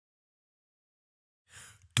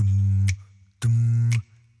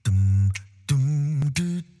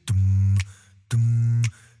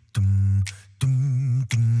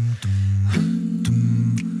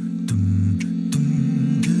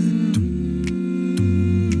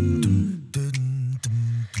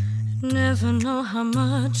Never know how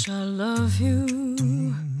much I love you.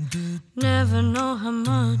 Never know how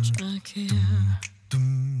much I care.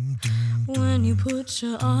 When you put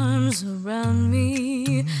your arms around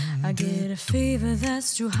me, I get a fever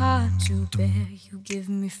that's too hot to bear. You give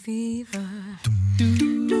me fever.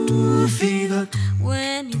 Fever.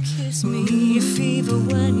 When you kiss me, fever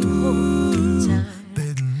when you hold me tight.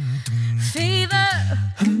 Fever.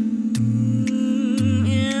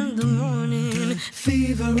 In the morning,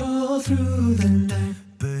 fever all through the night.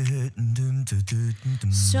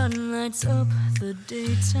 Sun lights up the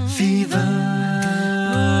daytime. Fever.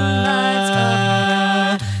 Moon lights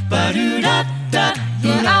up. Ba-do-da-da.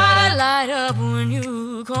 Yeah, I light up when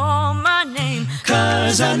you call my name.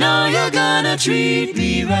 'Cause I know you're gonna treat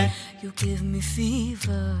me right. You give me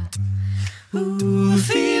fever. Ooh,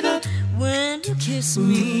 fever. When you kiss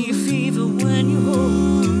me, fever when you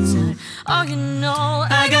hold me tight. Oh, you know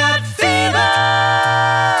I got fever.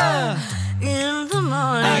 In the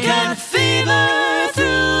morning I got fever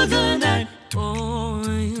through the night. Oh,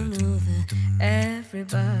 you know that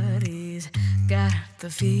everybody's got the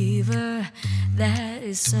fever. That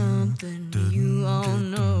is something you all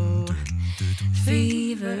know.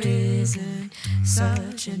 Fever isn't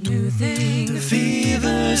such a new thing.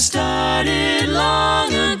 Fever started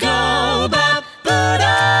long ago.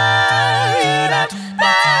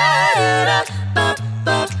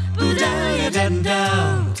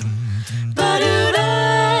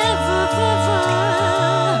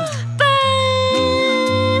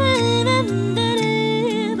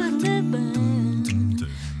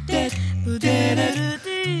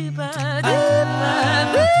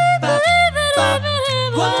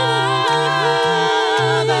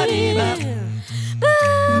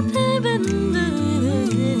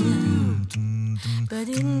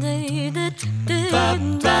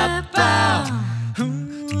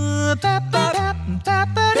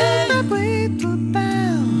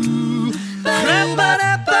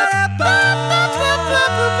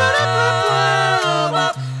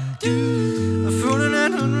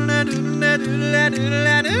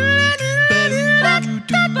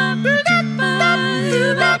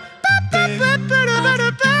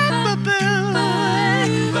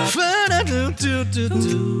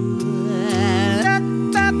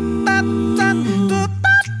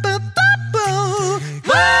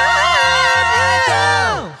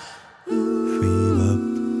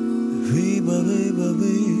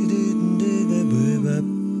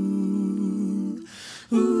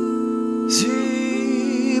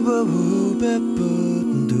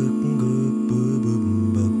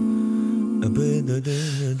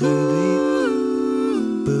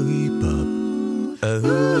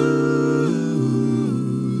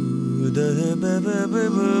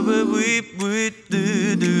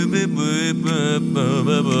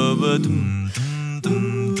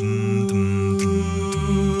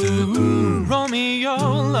 Romeo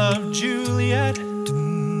loved Juliet.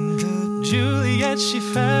 Juliet, she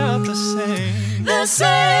felt the same. The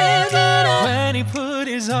same. When he put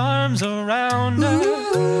his arms around her,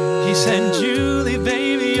 he said, Julie,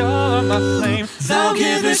 baby, you're my flame. Thou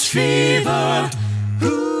givest fever.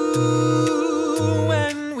 Ooh,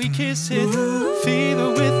 when we kiss it, fever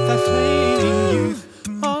with thy flaming youth.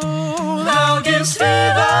 Oh, thou givest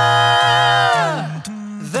fever.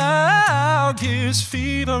 Thou givest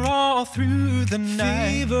fever all through the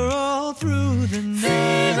night. Fever all through the night.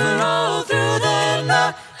 Fever all through the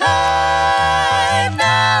night.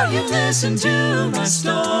 Now you've listened to my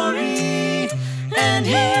story, and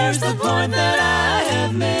here's the point that I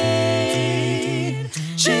have made.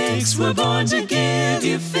 Chicks were born to give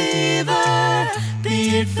you fever,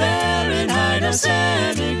 be it Fahrenheit or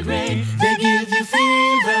centigrade. They give you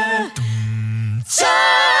fever.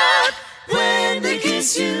 Time when they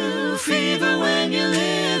kiss you, fever when you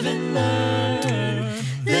live and learn.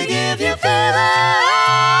 They give you fever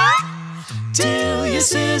till you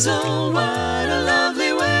sizzle. What a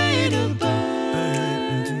lovely way to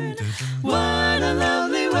burn. What a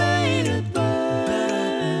lovely way to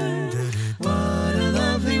burn. What a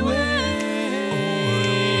lovely way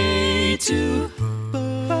to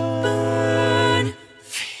burn.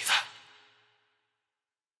 Fever.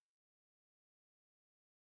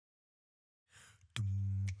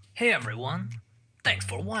 Hey everyone, thanks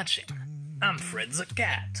for watching. I'm Fred the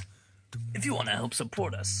Cat. If you want to help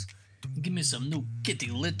support us, give me some new kitty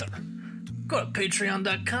litter, go to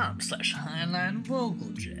patreon.com/Highline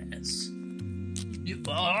Vocal Jazz.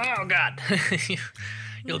 Oh god,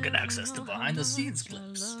 you'll get access to behind the scenes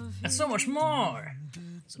clips and so much more.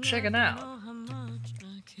 So check it out.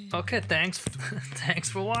 Okay, thanks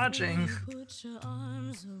for watching. Put your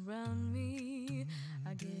arms around me.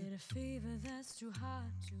 I get a fever that's too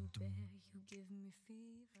hard to bear. You give me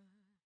fever.